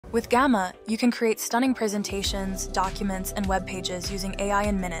With Gamma, you can create stunning presentations, documents, and web pages using AI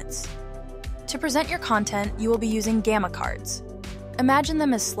in minutes. To present your content, you will be using Gamma cards. Imagine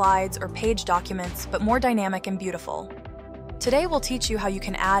them as slides or page documents, but more dynamic and beautiful. Today, we'll teach you how you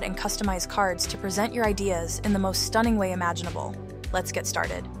can add and customize cards to present your ideas in the most stunning way imaginable. Let's get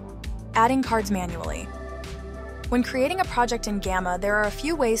started. Adding cards manually. When creating a project in Gamma, there are a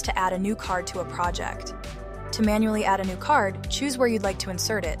few ways to add a new card to a project. To manually add a new card, choose where you'd like to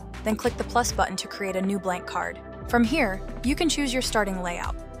insert it, then click the plus button to create a new blank card. From here, you can choose your starting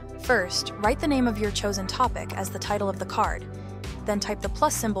layout. First, write the name of your chosen topic as the title of the card, then type the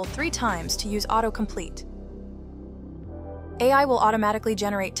plus symbol 3 times to use autocomplete. AI will automatically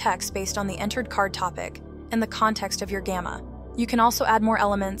generate text based on the entered card topic and the context of your Gamma. You can also add more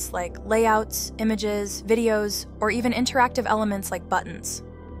elements like layouts, images, videos, or even interactive elements like buttons.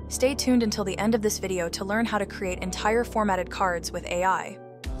 Stay tuned until the end of this video to learn how to create entire formatted cards with AI.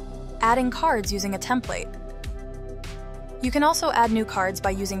 Adding cards using a template. You can also add new cards by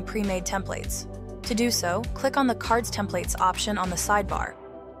using pre-made templates. To do so, click on the Cards Templates option on the sidebar.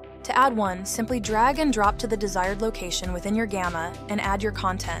 To add one, simply drag and drop to the desired location within your Gamma and add your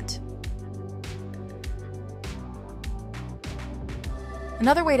content.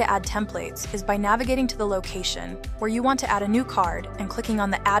 Another way to add templates is by navigating to the location where you want to add a new card and clicking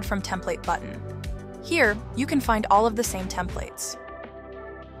on the Add from Template button. Here, you can find all of the same templates.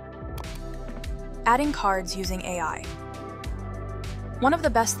 Adding cards using AI. One of the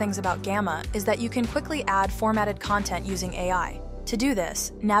best things about Gamma is that you can quickly add formatted content using AI. To do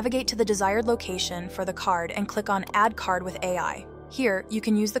this, navigate to the desired location for the card and click on Add Card with AI. Here, you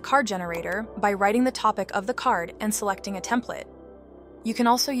can use the card generator by writing the topic of the card and selecting a template. You can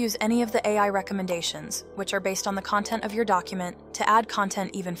also use any of the AI recommendations, which are based on the content of your document, to add content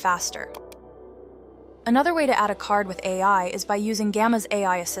even faster. Another way to add a card with AI is by using Gamma's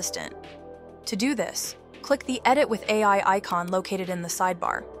AI assistant. To do this, click the Edit with AI icon located in the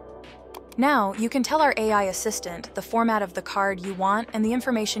sidebar. Now, you can tell our AI assistant the format of the card you want and the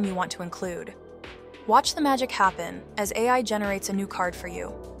information you want to include. Watch the magic happen as AI generates a new card for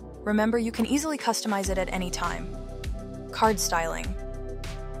you. Remember, you can easily customize it at any time. Card styling.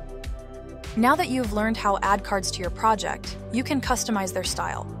 Now that you've learned how to add cards to your project, you can customize their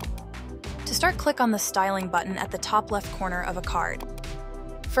style. To start, click on the Styling button at the top left corner of a card.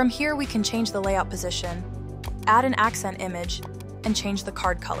 From here, we can change the layout position, add an accent image, and change the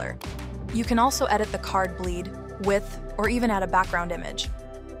card color. You can also edit the card bleed, width, or even add a background image.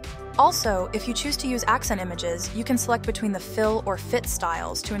 Also, if you choose to use accent images, you can select between the fill or fit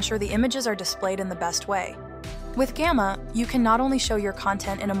styles to ensure the images are displayed in the best way. With Gamma, you can not only show your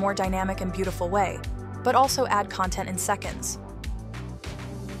content in a more dynamic and beautiful way, but also add content in seconds.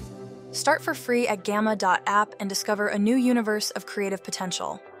 Start for free at gamma.app and discover a new universe of creative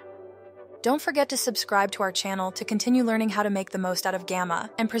potential. Don't forget to subscribe to our channel to continue learning how to make the most out of Gamma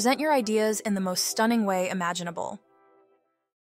and present your ideas in the most stunning way imaginable.